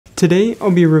Today I'll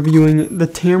be reviewing the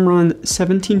Tamron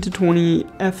 17-20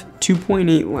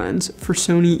 f2.8 lens for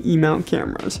Sony E-Mount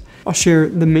cameras. I'll share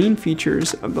the main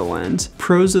features of the lens,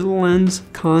 pros of the lens,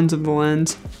 cons of the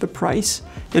lens, the price,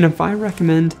 and if I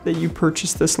recommend that you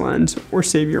purchase this lens or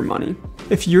save your money.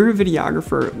 If you're a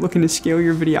videographer looking to scale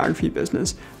your videography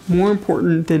business, more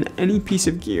important than any piece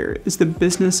of gear is the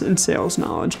business and sales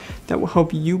knowledge that will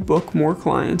help you book more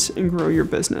clients and grow your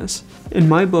business. In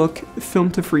my book,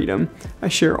 Film to Freedom, I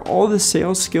share all the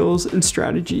sales skills and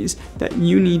strategies that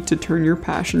you need to turn your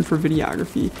passion for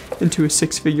videography into a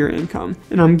six-figure income.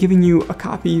 And I'm giving you a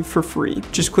copy for free.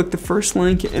 Just click the first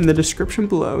link in the description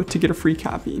below to get a free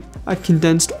copy. I've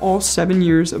condensed all 7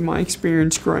 years of my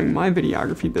experience growing my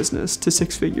videography business to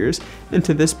six figures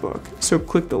into this book, so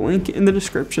click the link in the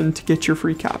description to get your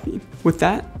free copy. With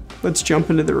that, let's jump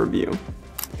into the review.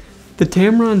 The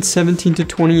Tamron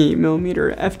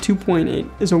 17-28mm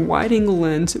f2.8 is a wide-angle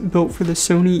lens built for the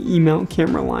Sony E-Mount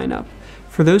camera lineup.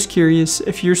 For those curious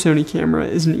if your Sony camera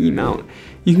is an E-Mount,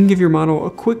 you can give your model a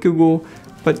quick Google,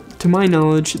 but to my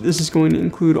knowledge, this is going to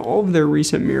include all of their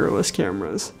recent mirrorless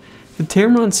cameras. The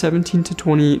Tamron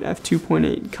 17-28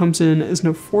 f2.8 comes in as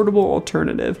an affordable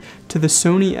alternative to the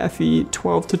Sony FE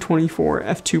 12-24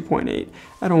 f2.8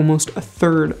 at almost a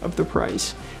third of the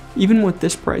price. Even with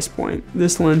this price point,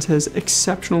 this lens has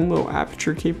exceptional low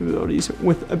aperture capabilities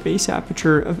with a base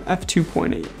aperture of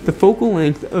f2.8. The focal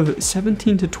length of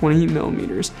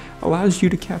 17-28mm allows you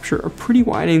to capture a pretty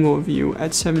wide angle of view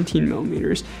at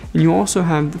 17mm, and you also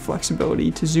have the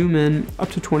flexibility to zoom in up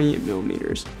to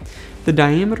 28mm. The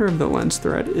diameter of the lens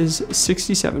thread is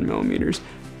 67mm.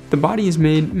 The body is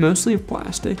made mostly of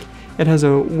plastic. It has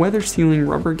a weather-sealing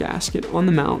rubber gasket on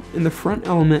the mount, and the front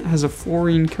element has a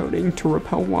fluorine coating to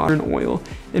repel water and oil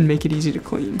and make it easy to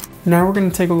clean. Now we're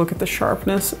going to take a look at the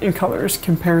sharpness and colors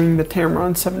comparing the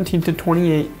Tamron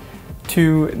 17-28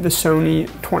 to the Sony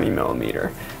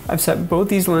 20mm. I've set both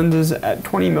these lenses at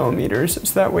 20mm,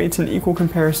 so that way it's an equal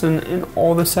comparison and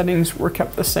all the settings were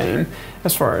kept the same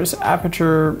as far as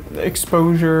aperture,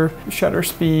 exposure, shutter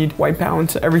speed, white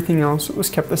balance, everything else was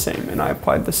kept the same, and I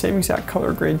applied the same exact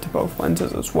color grade to both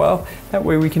lenses as well. That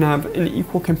way we can have an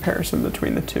equal comparison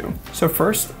between the two. So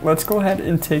first, let's go ahead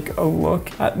and take a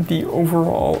look at the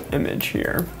overall image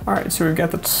here. Alright, so we've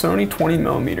got the Sony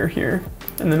 20mm here,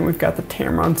 and then we've got the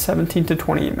Tamron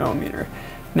 17-28mm.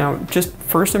 Now, just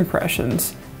first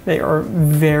impressions, they are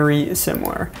very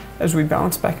similar. As we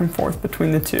bounce back and forth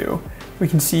between the two, we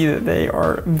can see that they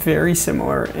are very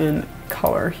similar in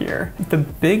color here. The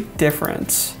big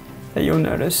difference that you'll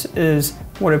notice is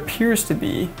what appears to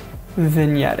be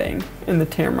vignetting in the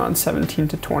Tamron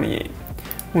 17-28.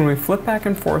 When we flip back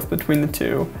and forth between the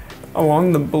two,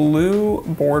 along the blue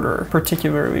border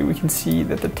particularly, we can see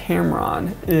that the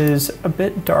Tamron is a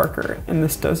bit darker, and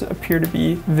this does appear to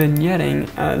be vignetting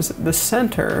as the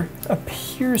center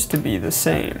appears to be the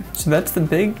same. So that's the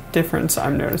big difference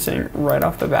I'm noticing right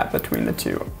off the bat between the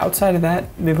two. Outside of that,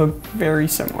 they look very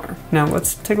similar. Now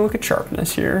let's take a look at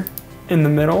sharpness here. In the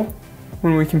middle,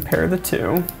 when we compare the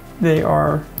two, they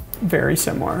are very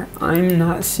similar. I'm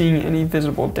not seeing any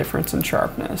visible difference in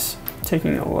sharpness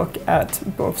taking a look at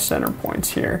both center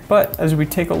points here. But as we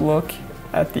take a look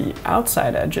at the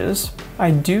outside edges,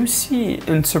 I do see,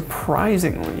 and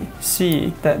surprisingly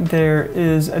see, that there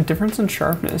is a difference in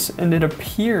sharpness, and it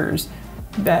appears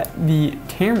that the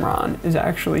Tamron is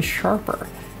actually sharper.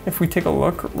 If we take a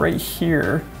look right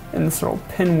here in this little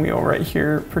pinwheel right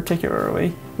here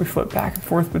particularly, we flip back and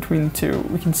forth between the two,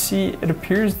 we can see it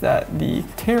appears that the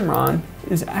Tamron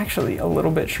is actually a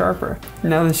little bit sharper.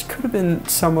 Now this could have been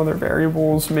some other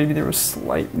variables, maybe there was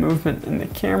slight movement in the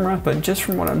camera, but just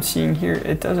from what I'm seeing here,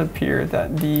 it does appear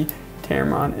that the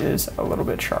Tamron is a little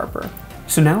bit sharper.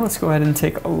 So now let's go ahead and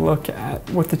take a look at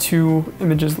what the two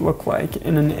images look like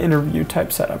in an interview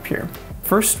type setup here.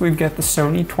 First, we've got the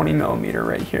Sony 20mm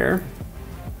right here,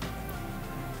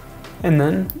 and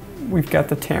then we've got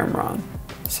the Tamron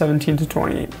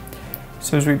 17-28.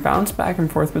 So as we bounce back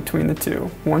and forth between the two,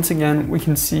 once again, we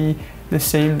can see the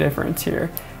same difference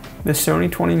here. The Sony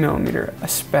 20mm,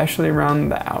 especially around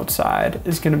the outside,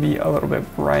 is going to be a little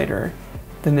bit brighter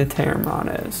than the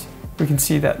Tamron is. We can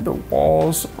see that the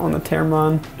walls on the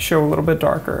Tamron show a little bit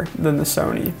darker than the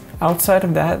Sony. Outside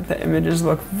of that, the images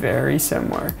look very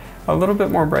similar. A little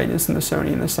bit more brightness in the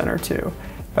Sony in the center too.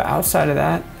 But outside of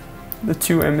that, the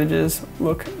two images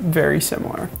look very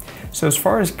similar. So as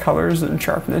far as colors and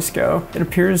sharpness go, it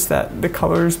appears that the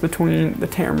colors between the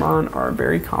Tamron are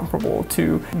very comparable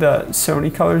to the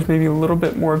Sony colors, maybe a little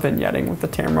bit more vignetting with the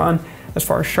Tamron. As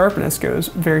far as sharpness goes,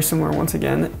 very similar once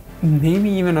again. maybe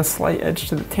even a slight edge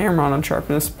to the Tamron on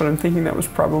sharpness, but I'm thinking that was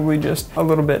probably just a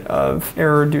little bit of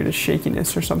error due to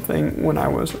shakiness or something when I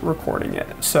was recording it.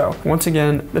 So once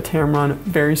again, the Tamron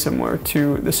very similar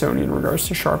to the Sony in regards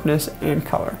to sharpness and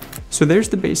color. So there's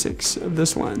the basics of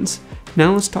this lens.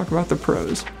 Now let's talk about the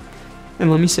pros. And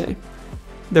let me say,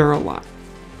 there are a lot.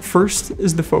 First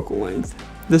is the focal length.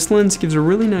 This lens gives a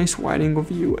really nice wide angle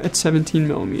view at 17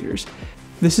 millimeters.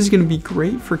 This is going to be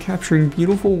great for capturing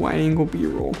beautiful wide-angle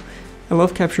B-roll. I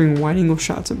love capturing wide-angle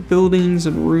shots of buildings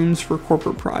and rooms for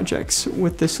corporate projects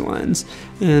with this lens,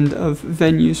 and of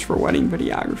venues for wedding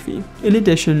videography. In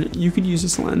addition, you could use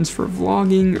this lens for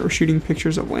vlogging or shooting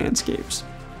pictures of landscapes.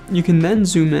 You can then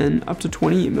zoom in up to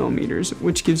 28 millimeters,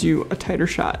 which gives you a tighter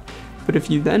shot. But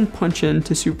if you then punch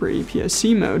into Super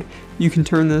APS-C mode, you can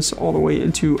turn this all the way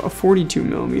into a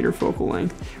 42mm focal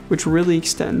length, which really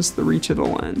extends the reach of the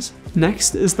lens.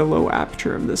 Next is the low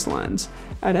aperture of this lens.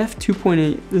 At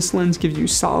f2.8, this lens gives you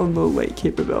solid low light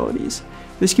capabilities.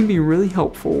 This can be really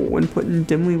helpful when put in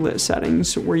dimly lit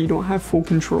settings where you don't have full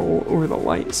control over the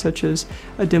light, such as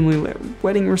a dimly lit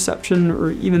wedding reception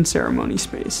or even ceremony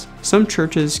space. Some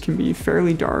churches can be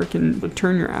fairly dark, and to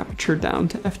turn your aperture down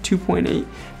to f2.8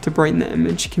 to brighten the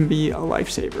image can be a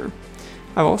lifesaver.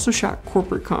 I've also shot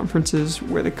corporate conferences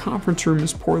where the conference room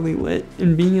is poorly lit,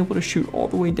 and being able to shoot all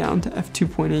the way down to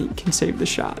f2.8 can save the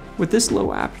shot. With this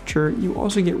low aperture, you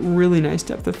also get really nice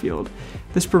depth of field.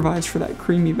 This provides for that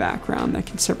creamy background that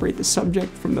can separate the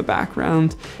subject from the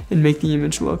background and make the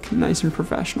image look nice and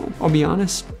professional. I'll be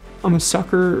honest, I'm a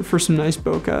sucker for some nice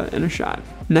bokeh in a shot.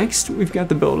 Next, we've got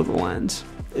the build of the lens.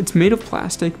 It's made of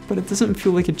plastic, but it doesn't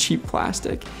feel like a cheap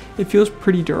plastic. It feels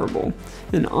pretty durable,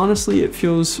 and honestly it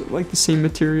feels like the same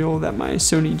material that my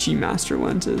Sony G Master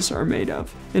lenses are made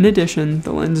of. In addition,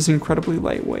 the lens is incredibly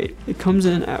lightweight. It comes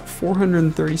in at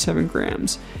 437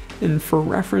 grams, and for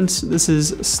reference, this is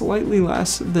slightly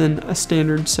less than a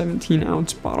standard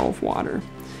 17-ounce bottle of water.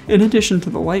 In addition to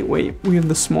the lightweight, we have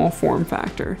the small form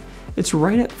factor. It's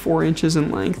right at 4 inches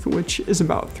in length, which is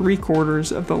about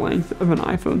 3/4 of the length of an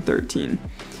iPhone 13.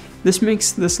 This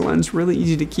makes this lens really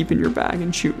easy to keep in your bag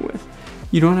and shoot with.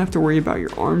 You don't have to worry about your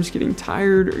arms getting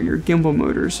tired or your gimbal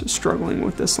motors struggling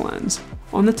with this lens.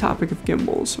 On the topic of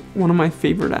gimbals, one of my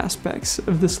favorite aspects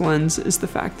of this lens is the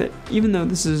fact that even though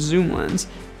this is a zoom lens,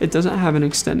 it doesn't have an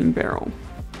extending barrel.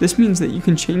 This means that you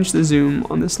can change the zoom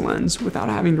on this lens without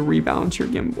having to rebalance your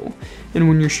gimbal. And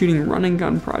when you're shooting run and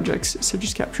gun projects, such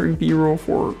as capturing B-roll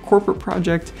for a corporate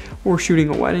project or shooting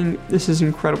a wedding, this is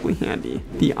incredibly handy.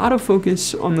 The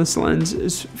autofocus on this lens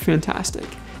is fantastic.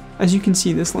 As you can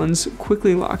see, this lens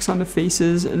quickly locks onto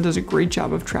faces and does a great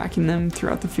job of tracking them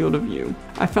throughout the field of view.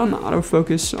 I found the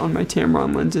autofocus on my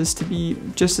Tamron lenses to be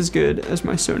just as good as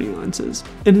my Sony lenses.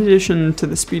 In addition to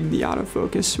the speed of the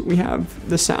autofocus, we have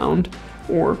the sound,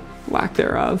 or lack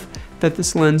thereof, that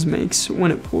this lens makes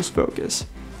when it pulls focus.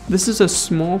 This is a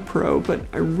small pro, but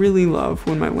I really love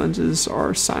when my lenses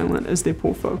are silent as they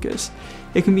pull focus.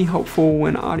 It can be helpful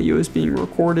when audio is being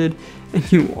recorded, and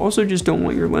you also just don't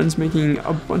want your lens making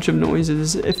a bunch of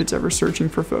noises if it's ever searching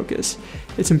for focus.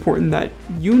 It's important that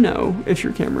you know if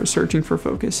your camera is searching for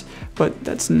focus, but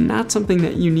that's not something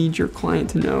that you need your client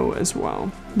to know as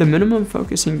well. The minimum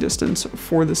focusing distance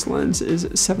for this lens is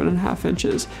 7.5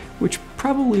 inches, which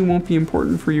probably won't be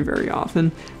important for you very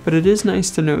often, but it is nice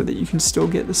to know that you can still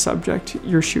get the subject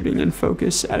you're shooting in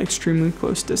focus at extremely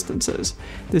close distances.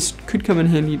 This could come in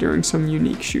handy during some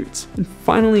unique shoots. And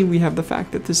finally, we have the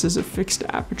fact that this is a fixed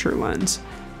aperture lens.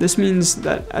 This means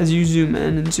that as you zoom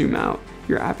in and zoom out,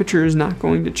 your aperture is not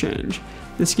going to change.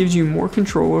 This gives you more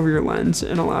control over your lens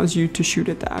and allows you to shoot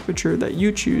at the aperture that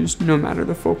you choose, no matter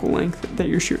the focal length that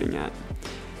you're shooting at.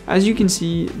 As you can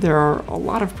see, there are a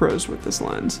lot of pros with this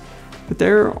lens, but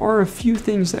there are a few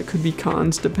things that could be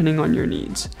cons depending on your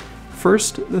needs.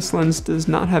 First, this lens does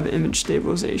not have image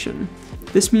stabilization.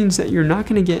 This means that you're not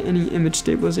going to get any image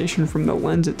stabilization from the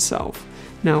lens itself.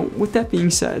 Now, with that being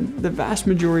said, the vast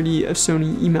majority of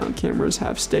Sony E-Mount cameras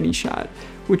have steady shot,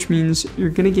 which means you're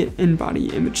going to get in-body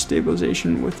image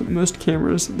stabilization with most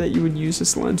cameras that you would use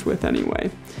this lens with anyway.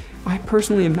 I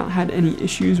personally have not had any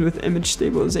issues with image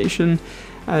stabilization,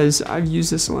 as I've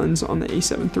used this lens on the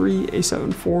A7 III, A7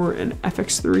 IV, and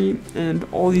FX3, and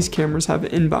all these cameras have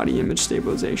in-body image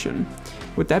stabilization.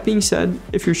 With that being said,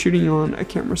 if you're shooting on a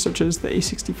camera such as the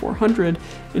A6400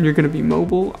 and you're going to be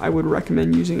mobile, I would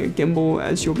recommend using a gimbal,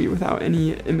 as you'll be without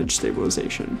any image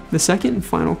stabilization. The second and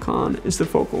final con is the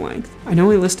focal length. I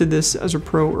know I listed this as a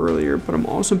pro earlier, but I'm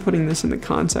also putting this in the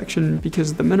con section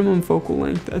because the minimum focal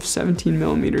length of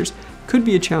 17mm could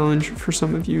be a challenge for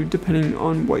some of you depending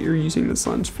on what you're using this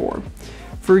lens for.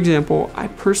 For example, I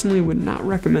personally would not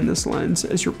recommend this lens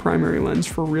as your primary lens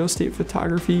for real estate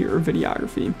photography or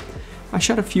videography. I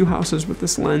shot a few houses with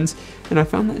this lens, and I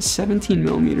found that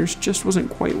 17mm just wasn't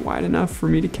quite wide enough for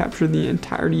me to capture the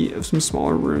entirety of some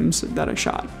smaller rooms that I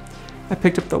shot. I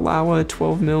picked up the Laowa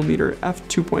 12mm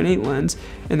f2.8 lens,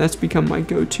 and that's become my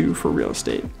go-to for real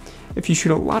estate. If you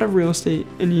shoot a lot of real estate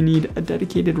and you need a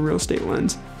dedicated real estate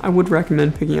lens, I would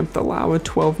recommend picking up the Laowa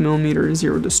 12mm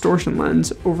zero distortion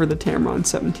lens over the Tamron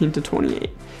 17-28.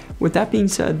 With that being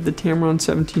said, the Tamron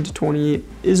 17-28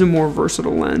 is a more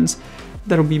versatile lens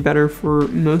that'll be better for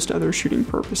most other shooting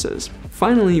purposes.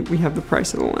 Finally, we have the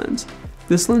price of the lens.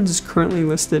 This lens is currently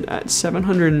listed at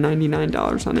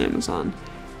 $799 on Amazon.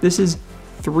 This is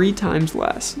 3 times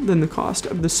less than the cost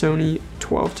of the Sony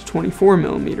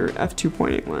 12-24mm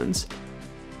f2.8 lens.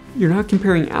 You're not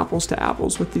comparing apples to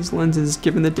apples with these lenses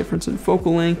given the difference in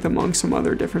focal length among some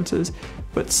other differences,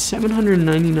 but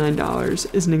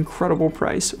 $799 is an incredible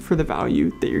price for the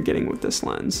value that you're getting with this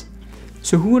lens.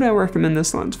 So who would I recommend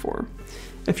this lens for?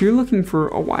 If you're looking for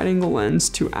a wide-angle lens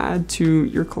to add to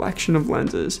your collection of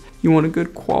lenses, you want a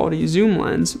good quality zoom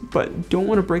lens, but don't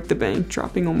want to break the bank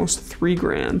dropping almost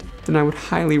 $3,000, then I would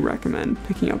highly recommend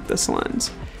picking up this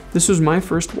lens. This was my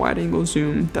first wide-angle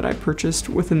zoom that I purchased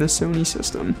within the Sony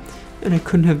system, and I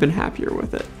couldn't have been happier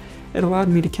with it. It allowed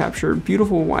me to capture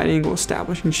beautiful wide-angle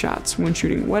establishing shots when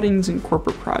shooting weddings and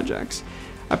corporate projects.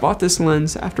 I bought this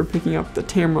lens after picking up the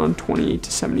Tamron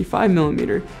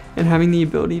 28-75mm and having the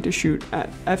ability to shoot at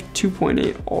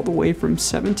f2.8 all the way from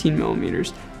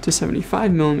 17mm to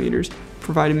 75mm,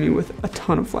 providing me with a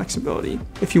ton of flexibility.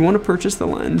 If you want to purchase the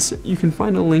lens, you can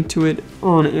find a link to it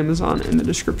on Amazon in the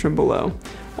description below.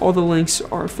 All the links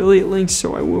are affiliate links,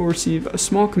 so I will receive a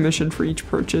small commission for each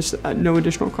purchase at no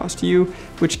additional cost to you,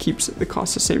 which keeps the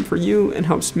cost the same for you and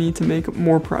helps me to make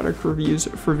more product reviews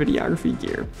for videography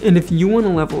gear. And if you want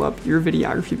to level up your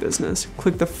videography business,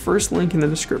 click the first link in the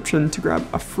description to grab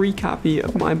a free copy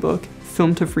of my book,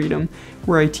 Film to Freedom,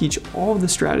 where I teach all of the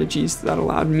strategies that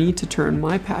allowed me to turn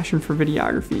my passion for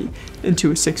videography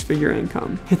into a 6-figure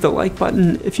income. Hit the like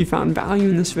button if you found value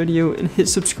in this video and hit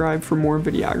subscribe for more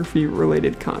videography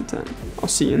related content. I'll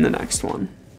see you in the next one.